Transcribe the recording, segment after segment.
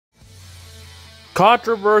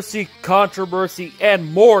Controversy, controversy,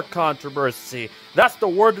 and more controversy. That's the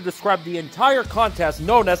word to describe the entire contest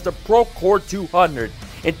known as the Procore 200.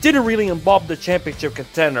 It didn't really involve the championship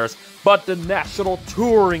contenders, but the national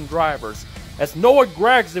touring drivers, as Noah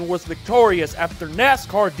Gragson was victorious after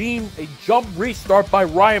NASCAR deemed a jump restart by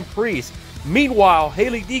Preece. Meanwhile,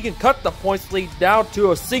 Hailie Deegan cut the points lead down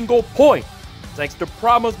to a single point, thanks to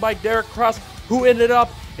problems by Derek Kraus, who ended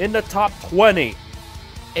up in the top 20.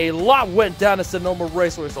 A lot went down at Sonoma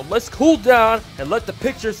Raceway, so let's cool down and let the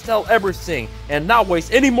pictures tell everything, and not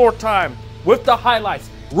waste any more time with the highlights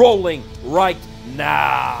rolling right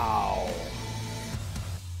now.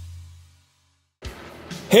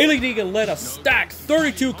 Hailie Deegan led a stacked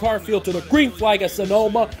 32-car field to the green flag at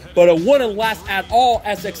Sonoma, but it wouldn't last at all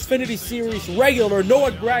as Xfinity Series regular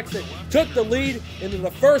Noah Gragson took the lead into the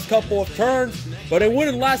first couple of turns, but it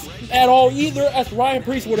wouldn't last at all either as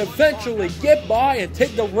Preece would eventually get by and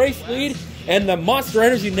take the race lead, and the Monster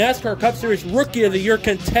Energy NASCAR Cup Series Rookie of the Year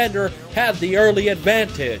contender had the early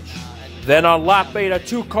advantage. Then on lap 8, a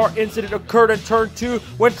two-car incident occurred in turn 2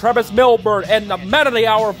 when Travis Milburn and the man of the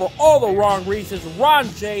hour for all the wrong reasons, Ron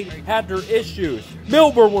Jade, had their issues.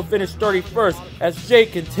 Milburn would finish 31st as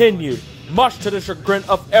Jade continued, much to the chagrin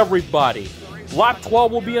of everybody. Lap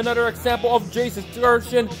 12 will be another example of Jade's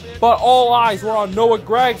excursion, but all eyes were on Noah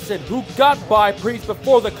Gragson, who got by Preece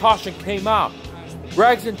before the caution came out.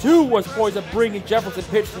 Gragson too was poised at bringing Jefferson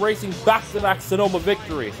Pitch Racing back-to-back Sonoma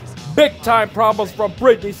victories. Big-time problems from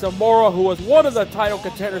Brittany Zamora, who was one of the title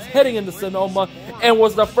contenders heading into Sonoma and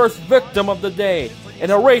was the first victim of the day. In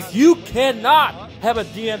a race, you cannot have a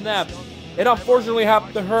DNF. It unfortunately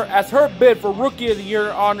happened to her, as her bid for Rookie of the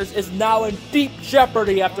Year honors is now in deep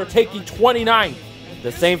jeopardy after taking 29th.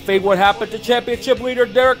 The same fate would happen to championship leader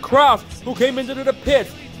Derek Kraus, who came into the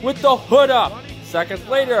pits with the hood up. Seconds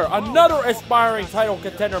later, another aspiring title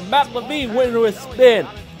contender, Matt Levine, went into his spin.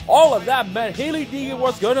 All of that meant Hailie Deegan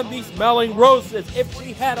was going to be smelling roses if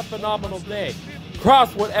she had a phenomenal day.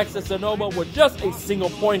 Kraus would exit Sonoma with just a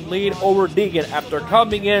single-point lead over Deegan after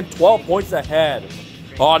coming in 12 points ahead.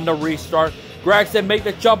 On the restart, Gragson made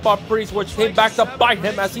the jump on Preece, which came back to bite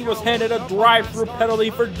him as he was handed a drive-through penalty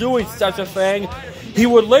for doing such a thing. He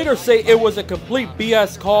would later say it was a complete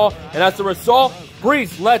BS call, and as a result,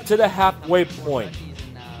 Preece led to the halfway point.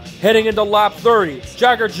 Heading into lap 30,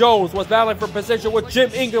 Jagger Jones was battling for position with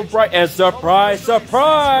Jim Inglebright, and surprise,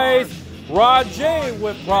 surprise, Rod J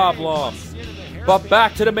with problems. But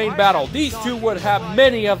back to the main battle. These two would have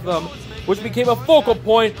many of them, which became a focal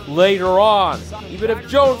point later on. Even if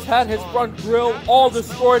Jones had his front grille all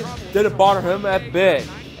destroyed, didn't bother him a bit.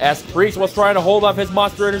 As Preece was trying to hold off his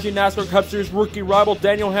Monster Energy NASCAR Cup Series rookie rival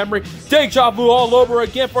Daniel Henry, deja vu all over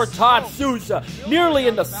again for Todd Souza. Nearly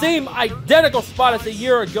in the same identical spot as a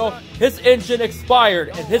year ago, his engine expired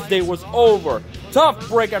and his day was over. Tough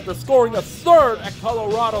break after scoring the third at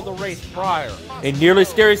Colorado the race prior. A nearly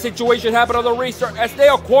scary situation happened on the restart as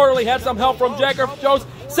Dale Quarterly had some help from Jagger Jones,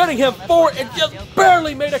 setting him forward and just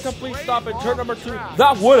barely made a complete stop in turn number 2.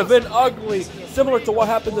 That would have been ugly, similar to what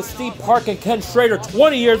happened to Steve Park and Ken Schrader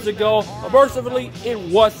 20 years ago. Mercifully, it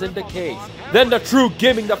wasn't the case. Then the true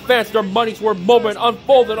giving the fans their money's worth moment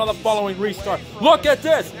unfolded on the following restart. Look at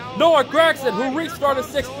this! Noah Gragson, who restarted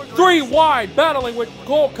 6th, 3 wide, battling with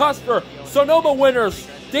Cole Custer. Sonoma winners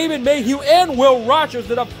David Mayhew and Will Rogers,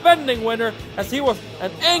 the defending winner, as he was an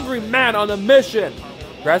angry man on a mission.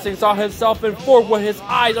 Gragson saw himself in 4th with his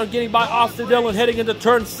eyes on getting by Austin Dillon heading into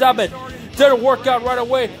turn 7. Didn't work out right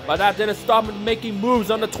away, but that didn't stop him making moves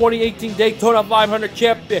on the 2018 Daytona 500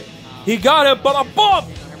 champion. He got it, but a bump!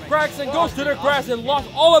 Gragson goes to the grass and lost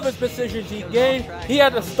all of his positions he gained. He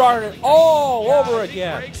had to start it all over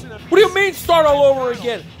again. What do you mean start all over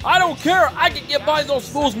again? I don't care. I can get by those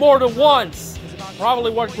fools more than once.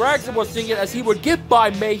 Probably what Gragson was thinking as he would get by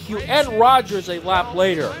Mayhew and Rogers a lap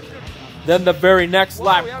later. Then the very next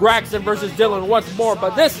lap, Gragson versus Dillon once more,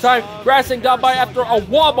 but this time, Gragson got by after a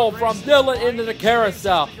wobble from Dillon into the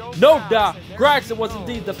carousel. No doubt, Gragson was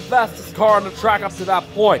indeed the fastest car on the track up to that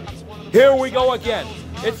point. Here we go again.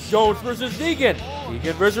 It's Jones versus Deegan.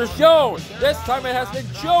 Deegan versus Jones. This time it has been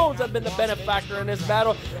Jones that has been the benefactor in this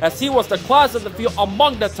battle, as he was the class of the field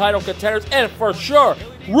among the title contenders, and for sure,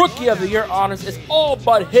 Rookie of the Year honors is all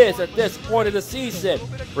but his at this point of the season.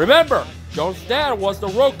 Remember, Jones' dad was the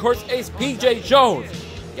road course ace P.J. Jones.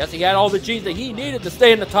 Yes, he had all the genes that he needed to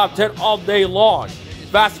stay in the top 10 all day long.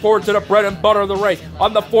 Fast forward to the bread and butter of the race.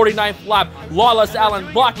 On the 49th lap, Lawless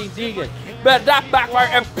Allen blocking Deegan. But that backfire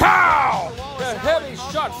and pow! The heavy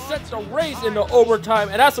shot sent the race into overtime,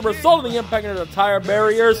 and as a result of the impact of the tire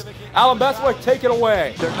barriers, Alan Bestwick take it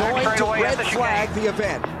away. They're going to red flag the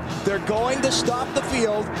event. They're going to stop the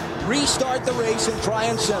field, restart the race, and try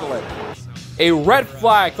and settle it. A red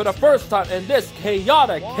flag for the first time in this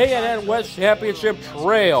chaotic K&N West Championship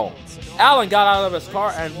trail. Allen got out of his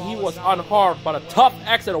car and he was unharmed, but a tough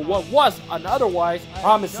exit of what was an otherwise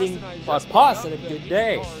promising but positive good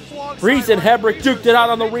day. Preece and Hemrick duked it out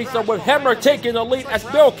on the restart, with Hemrick taking the lead as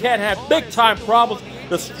Bill Kent had big-time problems,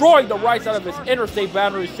 destroying the right side of his interstate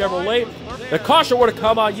boundary Chevrolet. The caution would have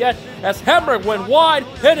come on yet as Hemrick went wide,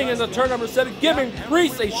 hitting into turn number 7, giving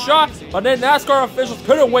Preece a shot, but then NASCAR officials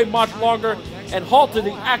couldn't wait much longer and halted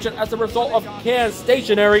the action as a result of Ken's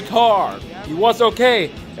stationary car. He was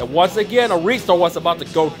okay, and once again a restart was about to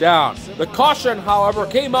go down. The caution, however,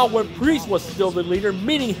 came out when Preece was still the leader,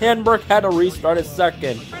 meaning Hemrick had to restart his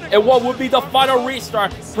second. And what would be the final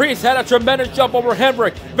restart, Preece had a tremendous jump over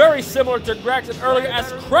Hemrick, very similar to Gragson earlier,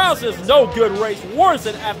 as Krause's no-good race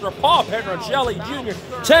worsened after Paul Petroncelli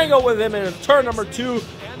Jr. tangled with him in turn number 2.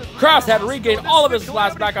 Krause had regained all of his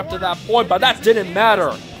laps back up to that point, but that didn't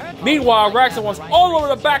matter. Meanwhile, Gragson was all over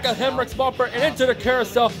the back of Hemrick's bumper and into the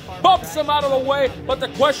carousel, bumps him out of the way, but the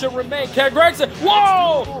question remained, can Gragson,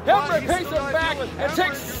 whoa! Hemrick takes him back and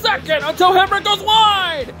takes second until Hemrick goes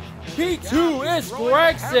wide! P2 is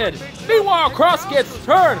Gragson. Meanwhile, Krause gets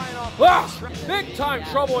turned. Big time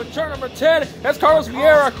trouble in turn number 10 as Carlos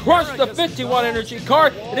Vieira crushed the 51 Energy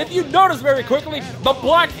car. And if you notice very quickly, the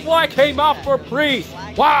black flag came out for Preece.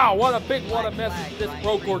 Wow, what a message this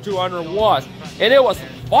Procore 200 was. And it was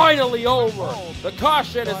finally over. The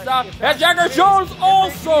caution is out as Jagger Jones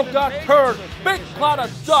also got turned. Big cloud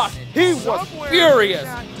of dust. He was furious.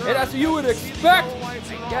 And as you would expect,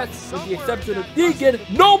 yes, with the exception of Deegan,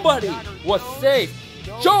 nobody was safe.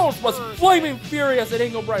 Jones was flaming furious at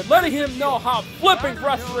Inglebright, letting him know how flipping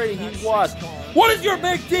frustrating he was. What is your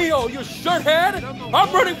big deal, you shirthead?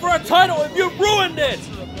 I'm running for a title and you ruined it!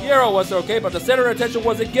 Vieira was okay, but the center of attention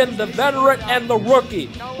was again the veteran and the rookie.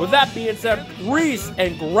 With that being said, Preece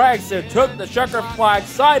and Gragson took the checker flag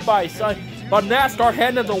side by side, but NASCAR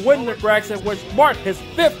handed the win to Gragson, which marked his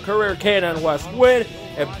 5th career K&N West win,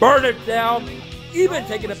 and burned it down, even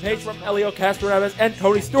taking a page from Elio Castroneves and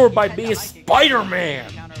Tony Stewart by being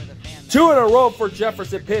Spider-Man. 2 in a row for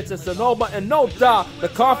Jefferson Pitts and Sonoma, and no doubt the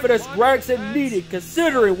confidence Gragson needed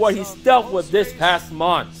considering what he's dealt with this past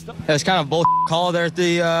month. It was kind of a bull call there at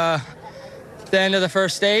the end of the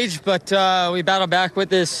first stage, but we battled back with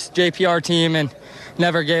this JPR team and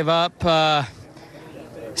never gave up.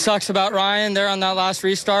 Sucks about Ryan there on that last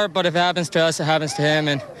restart, but if it happens to us, it happens to him,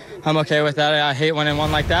 and I'm okay with that. I hate winning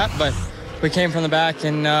one like that, but we came from the back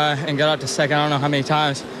and got out to second. I don't know how many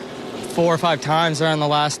times, 4 or 5 times there on the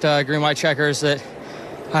last green-white checkers that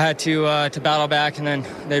I had to battle back, and then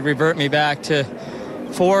they'd revert me back to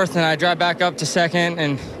 4th, and I drive back up to 2nd,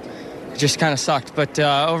 and it just kind of sucked. But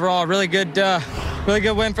overall, really good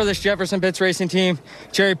win for this Jefferson Pitts racing team.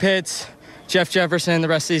 Jerry Pitts, Jeff Jefferson, the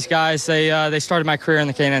rest of these guys, they started my career in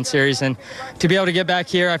the K&N Series, and to be able to get back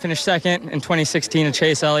here, I finished 2nd in 2016 to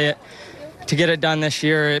Chase Elliott. To get it done this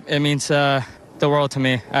year, it means the world to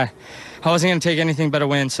me. I wasn't going to take anything but a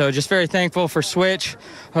win, so just very thankful for Switch,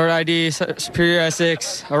 Lord ID, Superior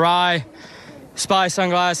Essex, Arai, Spy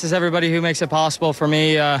Sunglasses, everybody who makes it possible for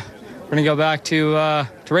me. We're going to go back to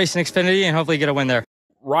racing Xfinity and hopefully get a win there.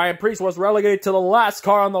 Ryan Preece was relegated to the last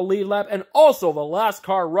car on the lead lap and also the last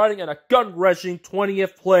car running in a gut-wrenching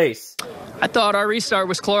 20th place. I thought our restart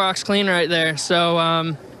was Clorox clean right there, so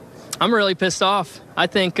I'm really pissed off. I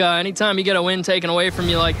think anytime you get a win taken away from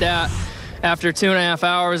you like that after 2.5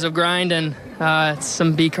 hours of grinding, it's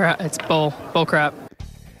some it's bull crap.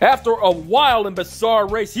 After a wild and bizarre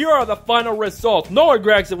race, here are the final results. Noah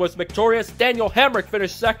Gragson was victorious, Daniel Hemrick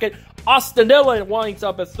finished 2nd, Austin Dillon winds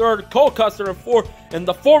up at 3rd, Cole Custer in 4th, and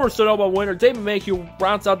the former Sonoma winner, David Mayhew,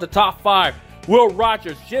 rounds out the top 5. Will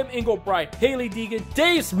Rogers, Jim Inglebright, Haley Deegan,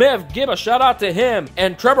 Dave Smith, give a shout out to him,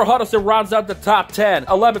 and Trevor Huddleston rounds out the top 10.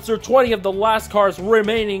 11 through 20 of the last cars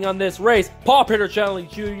remaining on this race. Paul Petroncelli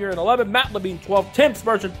Jr. in 11, Matt Levine 12, Tim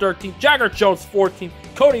Spurgeon 13, Jagger Jones 14,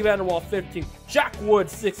 Cody Vanderwall 15, Jack Wood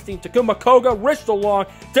 16, Takuma Koga, Rich DeLong,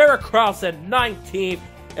 Derek Krause at 19.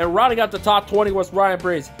 And rounding out the top 20 was Ryan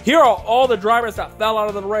Preece. Here are all the drivers that fell out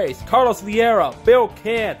of the race. Carlos Vieira, Bill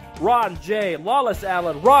Kent, Ron J, Lawless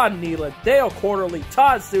Allen, Ron Nealon, Dale Quarterly,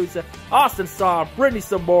 Todd Sousa, Austin Saab, Brittany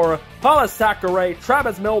Sambora, Paula Sakurai,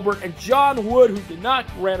 Travis Melbourne, and John Wood, who did not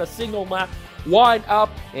run a single lap, wind up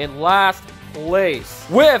in last place.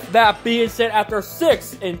 With that being said, after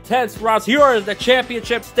 6 intense rounds, here are the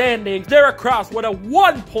championship standings. Derek Krause with a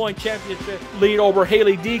 1-point championship lead over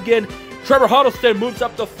Haley Deegan. Trevor Huddleston moves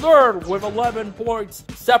up to third with 11 points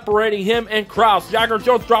separating him and Kraus. Jagger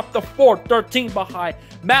Jones dropped to fourth, 13 behind.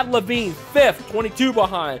 Matt Levine, fifth, 22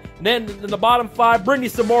 behind. And then in the bottom five, Brittany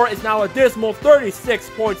Samora is now a dismal 36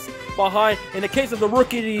 points behind. In the case of the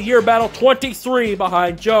Rookie of the Year battle, 23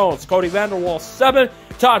 behind Jones. Cody Vanderwall, 7.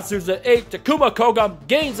 Todd Souza, 8. Takuma Koga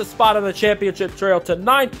gains a spot on the championship trail to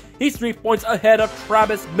 9. He's 3 points ahead of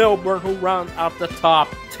Travis Milburn, who rounds out the top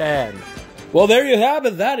 10. Well, there you have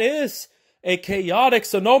it. That is a chaotic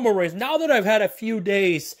Sonoma race. Now that I've had a few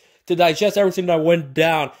days to digest everything that went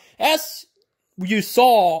down, as you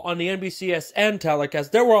saw on the NBCSN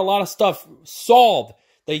telecast, there were a lot of stuff solved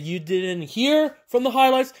that you didn't hear from the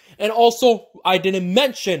highlights, and also I didn't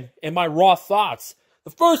mention in my raw thoughts.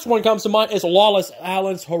 The first one comes to mind is Lawless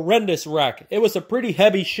Allen's horrendous wreck. It was a pretty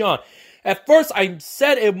heavy shunt. At first, I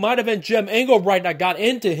said it might have been Jim Inglebright that got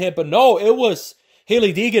into him, but no, it was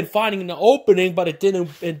Hailie Deegan finding the opening, but it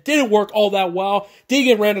didn't work all that well.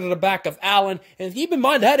 Deegan ran into the back of Allen, and keep in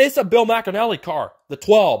mind, that is a Bill McAnally car, the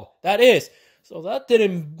 12. That is. So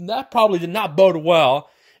that probably did not bode well.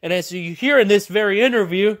 And as you hear in this very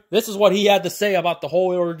interview, this is what he had to say about the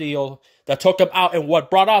whole ordeal that took him out and what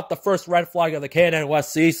brought out the first red flag of the K&N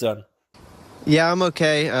West season. Yeah, I'm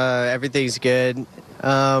okay. Everything's good.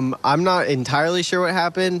 I'm not entirely sure what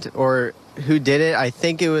happened or who did it. I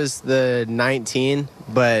think it was the 19,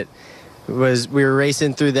 but we were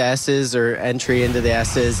racing through the S's or entry into the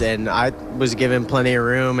S's, and I was given plenty of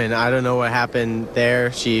room, and I don't know what happened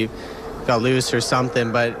there. She got loose or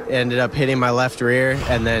something, but ended up hitting my left rear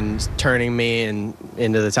and then turning me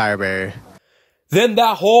into the tire barrier. Then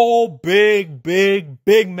that whole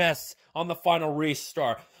big mess on the final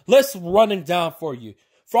restart. Let's run it down for you.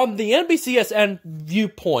 From the NBCSN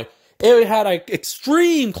viewpoint, it had an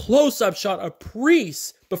extreme close-up shot of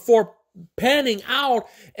Preece before panning out,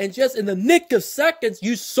 and just in the nick of seconds,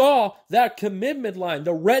 you saw that commitment line.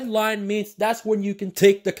 The red line means that's when you can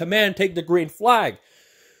take the command, take the green flag.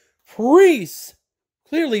 Preece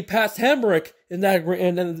clearly passed Hemrick in that,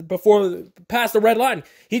 and then before past the red line,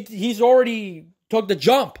 he's already took the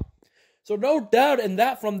jump. So no doubt in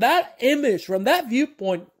that, from that image, from that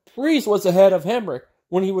viewpoint, Preece was ahead of Hemrick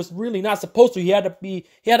when he was really not supposed to. He had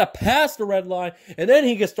to pass the red line, and then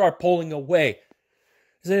he could start pulling away.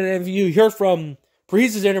 And if you hear from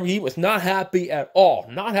Preece's interview, he was not happy at all.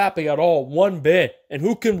 Not happy at all, one bit. And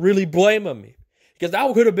who can really blame him? Because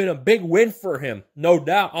that could have been a big win for him, no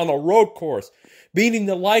doubt, on a road course. Beating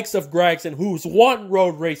the likes of Gragson, who's won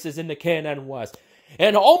road races in the K&N West.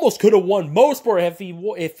 And almost could have won Mosport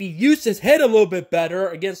if he used his head a little bit better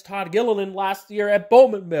against Todd Gilliland last year at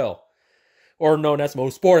Bowman Mill. Or known as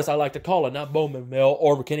Mosport, as I like to call it, not Bowman Mill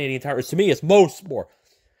or Canadian Tires. To me, it's Mosport.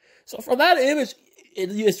 So from that image,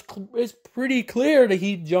 it's pretty clear that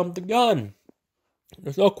he jumped the gun.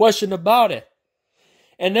 There's no question about it.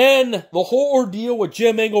 And then the whole ordeal with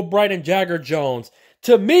Jim Inglebright and Jagger Jones.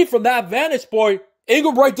 To me, from that vantage point,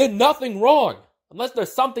 Inglebright did nothing wrong. Unless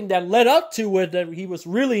there's something that led up to it that he was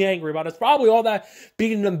really angry about. It's probably all that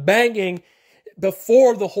beating and banging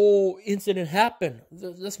before the whole incident happened.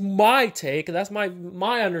 That's my take. That's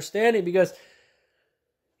my understanding, because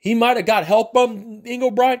he might have got help from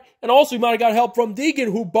Inglebright, and also he might have got help from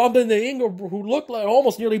Deegan, who bumped into who looked like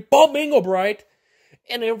almost nearly bumped Inglebright,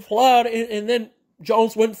 and it plowed, and then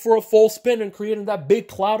Jones went for a full spin and created that big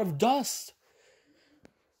cloud of dust.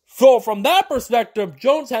 So from that perspective,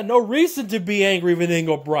 Jones had no reason to be angry with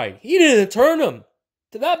Inglebright. He didn't turn him.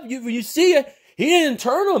 To that, you see it, he didn't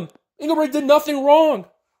turn him. Inglebright did nothing wrong.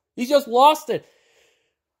 He just lost it.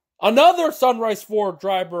 Another Sunrise Ford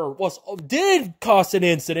driver did cause an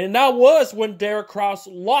incident, and that was when Derek Kraus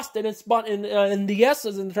lost it and spun in the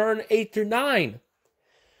S's in turn 8 to 9.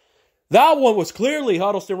 That one was clearly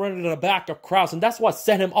Huddleston running in the back of Kraus, and that's what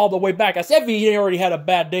sent him all the way back. I said he already had a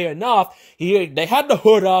bad day enough. They had the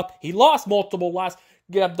hood up. He lost multiple laps,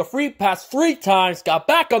 got the free pass 3 times, got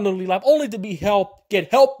back on the lead lap, only to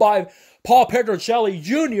get helped by Paul Pedroncelli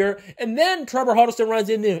Jr., and then Trevor Huddleston runs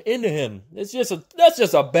into him. That's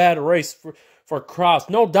just a bad race for Kraus.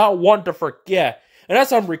 No doubt, one to forget. And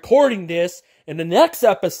as I'm recording this, in the next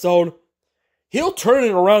episode, he'll turn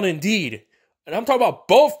it around indeed. And I'm talking about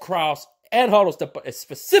both Kraus and Huddleston, but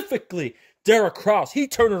specifically Derek Kraus. He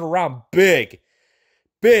turned it around big.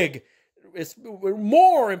 It's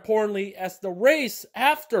more importantly, as the race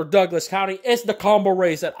after Douglas County is the combo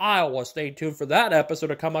race at Iowa. Stay tuned for that episode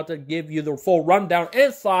to come out to give you the full rundown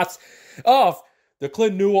and thoughts of the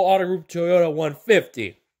Clint Newell Auto Group Toyota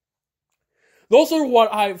 150. This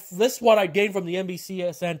is what I gained from the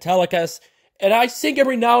NBCSN telecast. And I think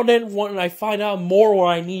every now and then when I find out more or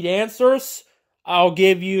I need answers, I'll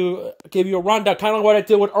give you a rundown, kind of what I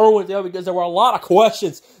did with Irwin, because there were a lot of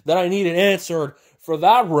questions that I needed answered for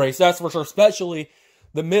that race. That's for sure, especially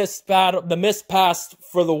the missed pass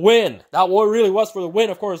for the win. That what really was for the win.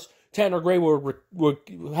 Of course, Tanner Gray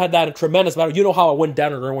had that in tremendous battle. You know how it went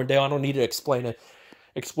down at Irwindale. I don't need to explain it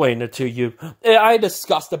to you. I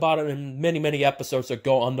discussed about it in many episodes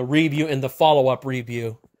ago on the review and the follow-up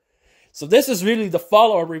review. So this is really the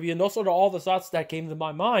follow-up review, and those are all the thoughts that came to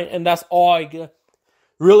my mind, and that's all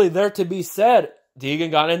really there to be said.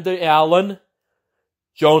 Deegan got into Allen.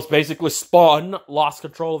 Jones basically spun, lost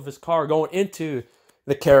control of his car going into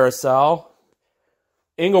the carousel.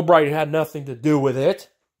 Inglebright had nothing to do with it.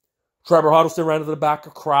 Trevor Huddleston ran to the back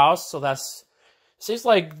of Kraus, so seems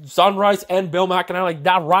like Sunrise and Bill McIntyre, like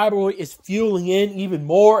that rivalry is fueling in even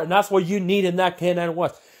more, and that's what you need in that Can-Am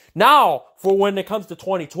West. Now, for when it comes to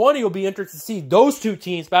 2020, you'll be interested to see those two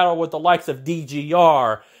teams battle with the likes of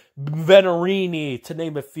DGR, Venerini, to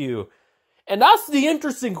name a few. And that's the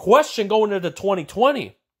interesting question going into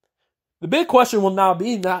 2020. The big question will now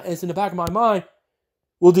be, that is in the back of my mind,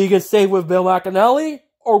 will Deegan stay with Bill McAnally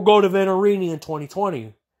or go to Venerini in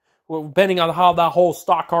 2020? Well, depending on how that whole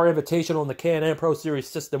stock car invitational in the Can-Am Pro Series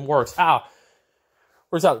system works.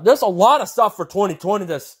 There's a lot of stuff for 2020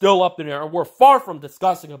 that's still up in there, and we're far from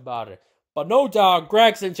discussing about it. But no doubt,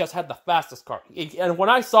 Gragson just had the fastest car. And when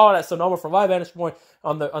I saw it at Sonoma from my vantage point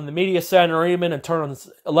on the media center, even in turns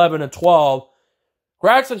 11 and 12,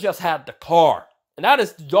 Gragson just had the car. And that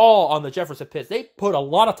is all on the Jefferson pits. They put a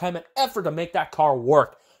lot of time and effort to make that car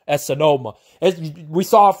work at Sonoma. As we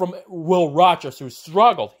saw from Will Rogers, who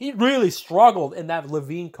struggled. He really struggled in that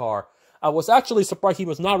Levine car. I was actually surprised he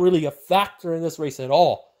was not really a factor in this race at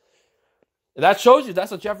all. And that shows you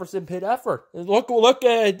that's a Jefferson pit effort. And look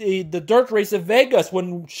at the dirt race in Vegas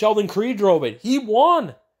when Sheldon Creed drove it. He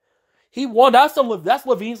won. That's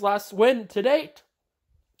Levine's last win to date.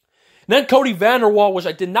 And then Cody Vanderwall, which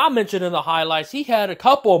I did not mention in the highlights, he had a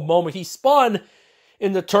couple of moments. He spun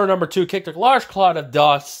in the turn number 2, kicked a large cloud of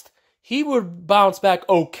dust. He would bounce back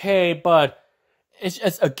okay, but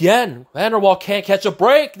again, Vanderwall can't catch a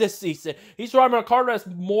break this season. He's driving a car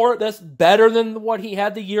that's better than what he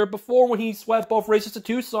had the year before when he swept both races to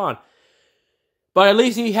Tucson. But at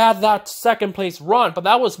least he had that second place run. But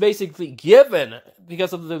that was basically given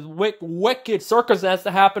because of the wicked circumstance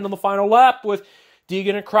that happened on the final lap with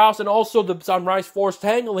Deegan and Kraus, and also the Sunrise Force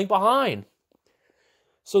tangling behind.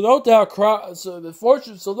 So no doubt,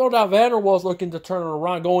 Vanderwall's looking to turn it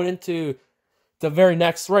around going into the very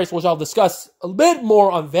next race, which I'll discuss a bit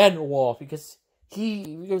more on Vanderwall, because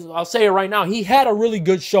I'll say it right now, he had a really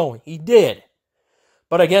good showing. He did.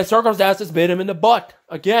 But again, circumstances bit him in the butt.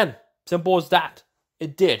 Again, simple as that.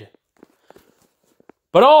 It did.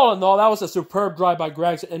 But all in all, that was a superb drive by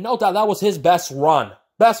Gragson, and no doubt that was his best run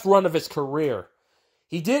of his career.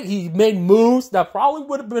 He made moves that probably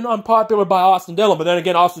would have been unpopular by Austin Dillon, but then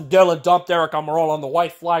again, Austin Dillon dumped Eric Almirola on the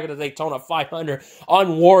white flag at the Daytona 500.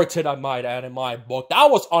 Unwarranted, I might add, in my book.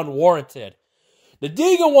 That was unwarranted. The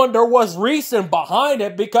Deegan one, there was reason behind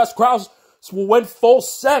it because Kraus went full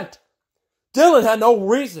scent. Dillon had no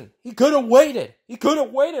reason. He could have waited.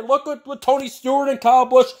 Look at what Tony Stewart and Kyle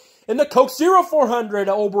Busch in the Coke Zero 400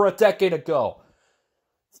 over a decade ago.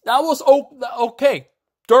 That was okay.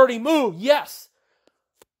 Dirty move, yes.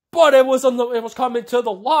 But it was coming to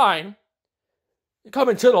the line.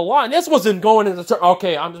 This wasn't going into the...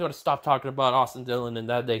 Okay, I'm just going to stop talking about Austin Dillon and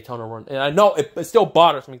that Daytona run. And I know it still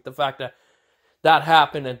bothers me, the fact that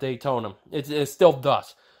happened at Daytona. It still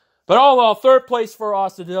does. But all in all, third place for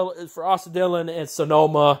Austin Dillon and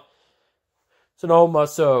Sonoma.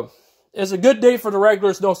 So it's a good day for the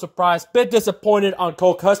regulars, no surprise. Bit disappointed on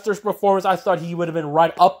Cole Custer's performance. I thought he would have been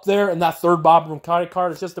right up there in that third Bob Broncati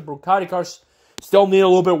car. It's just the Broncati cars still need a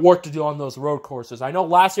little bit of work to do on those road courses. I know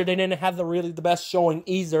last year they didn't have the best showing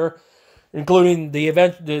either, including the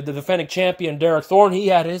defending champion Derek Thorne. He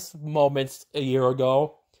had his moments a year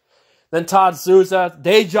ago. Then Todd Sousa,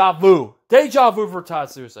 deja vu for Todd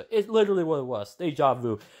Sousa. It's literally what it was, deja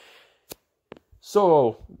vu.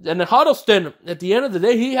 So, and then Huddleston, at the end of the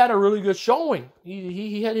day, he had a really good showing.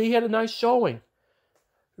 He had a nice showing.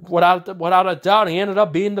 Without a doubt, he ended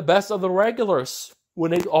up being the best of the regulars.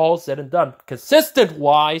 When it all said and done.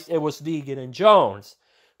 Consistent-wise, it was Deegan and Jones.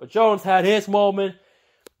 But Jones had his moment.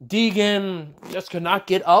 Deegan just could not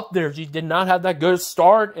get up there. He did not have that good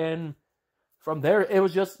start. And from there, it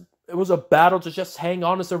was a battle to just hang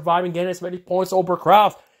on and survive and gain as many points over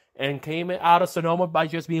Kraus. And came out of Sonoma by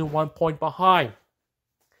just being 1 point behind.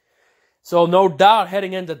 So no doubt,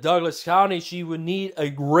 heading into Douglas County, she would need a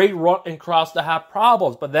great run in Kraus to have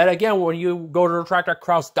problems. But then again, when you go to the track that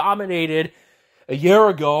Kraus dominated a year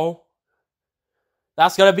ago,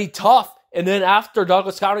 That's going to be tough. And then after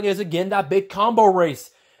Douglas County is again that big combo race.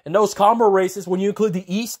 And those combo races, when you include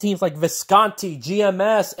the East teams like Visconti,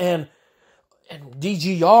 GMS, and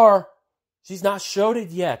DGR, she's not showed it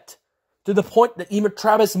yet. To the point that even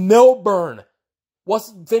Travis Milburn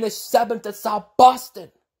finished 7th at South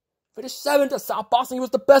Boston. Finished 7th at South Boston. He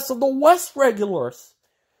was the best of the West regulars.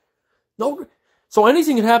 No, so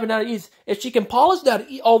anything can happen out of the East. If she can polish that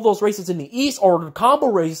all those races in the East or the combo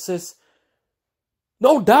races,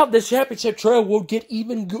 no doubt this championship trail will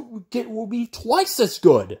will be twice as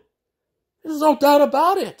good. There's no doubt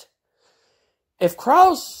about it. If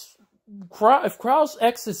Kraus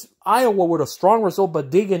exits Iowa with a strong result, but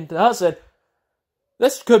Deegan doesn't,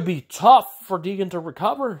 this could be tough for Deegan to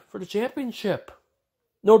recover for the championship.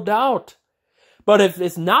 No doubt. But if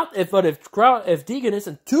Deegan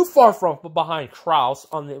isn't too far behind Kraus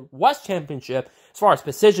on the West Championship, as far as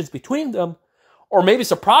positions between them, or maybe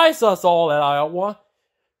surprise us all at Iowa,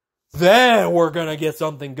 then we're going to get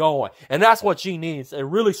something going. And that's what she needs, a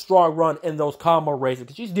really strong run in those combo races.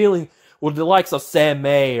 Because she's dealing with the likes of Sam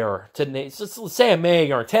Mayer. Sam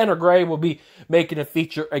Mayer. Tanner Gray will be making a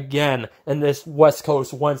feature again in this West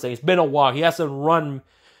Coast Wednesday. It's been a while. He hasn't run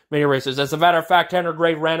many races. As a matter of fact, Tanner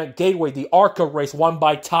Gray ran at Gateway, the ARCA race won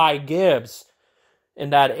by Ty Gibbs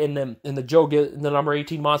in the number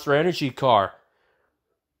 18 Monster Energy car.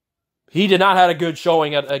 He did not have a good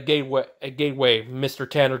showing at Gateway, Mr.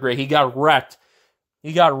 Tanner Gray. He got wrecked.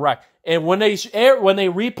 And when they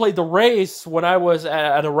replayed the race, when I was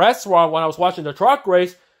at a restaurant, when I was watching the truck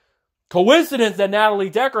race, coincidence that Natalie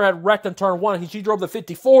Decker had wrecked in turn 1. She drove the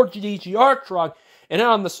 54 DGR truck. And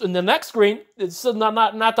then in the next screen, it's not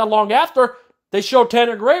that long after, they showed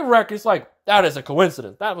Tanner Gray wreck. It's like, that is a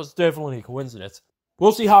coincidence. That was definitely a coincidence.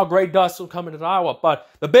 We'll see how Gray does coming to Iowa. But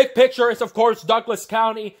the big picture is, of course, Douglas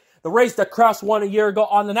County. The race that Kraus won a year ago.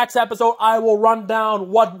 On the next episode, I will run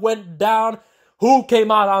down what went down, who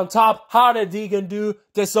came out on top, how did Deegan do,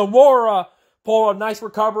 did Samora pull a nice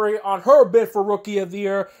recovery on her bid for Rookie of the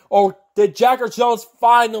Year, or did Jagger Jones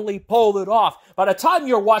finally pull it off? By the time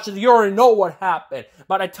you're watching, you already know what happened.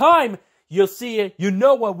 By the time you'll see it, you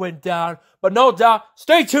know what went down. But no doubt,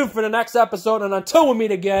 stay tuned for the next episode, and until we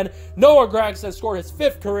meet again, Noah Gragson scored his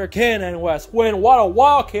 5th career Can-Am West win. What a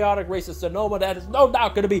wild, chaotic race in Sonoma. That is no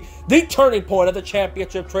doubt going to be the turning point of the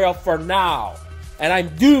championship trail for now. And I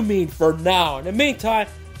do mean for now. In the meantime,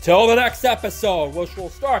 till the next episode, which will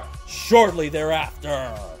start shortly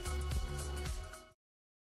thereafter.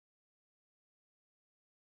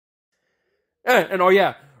 And oh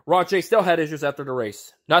yeah, Ron J still had issues after the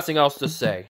race. Nothing else to say.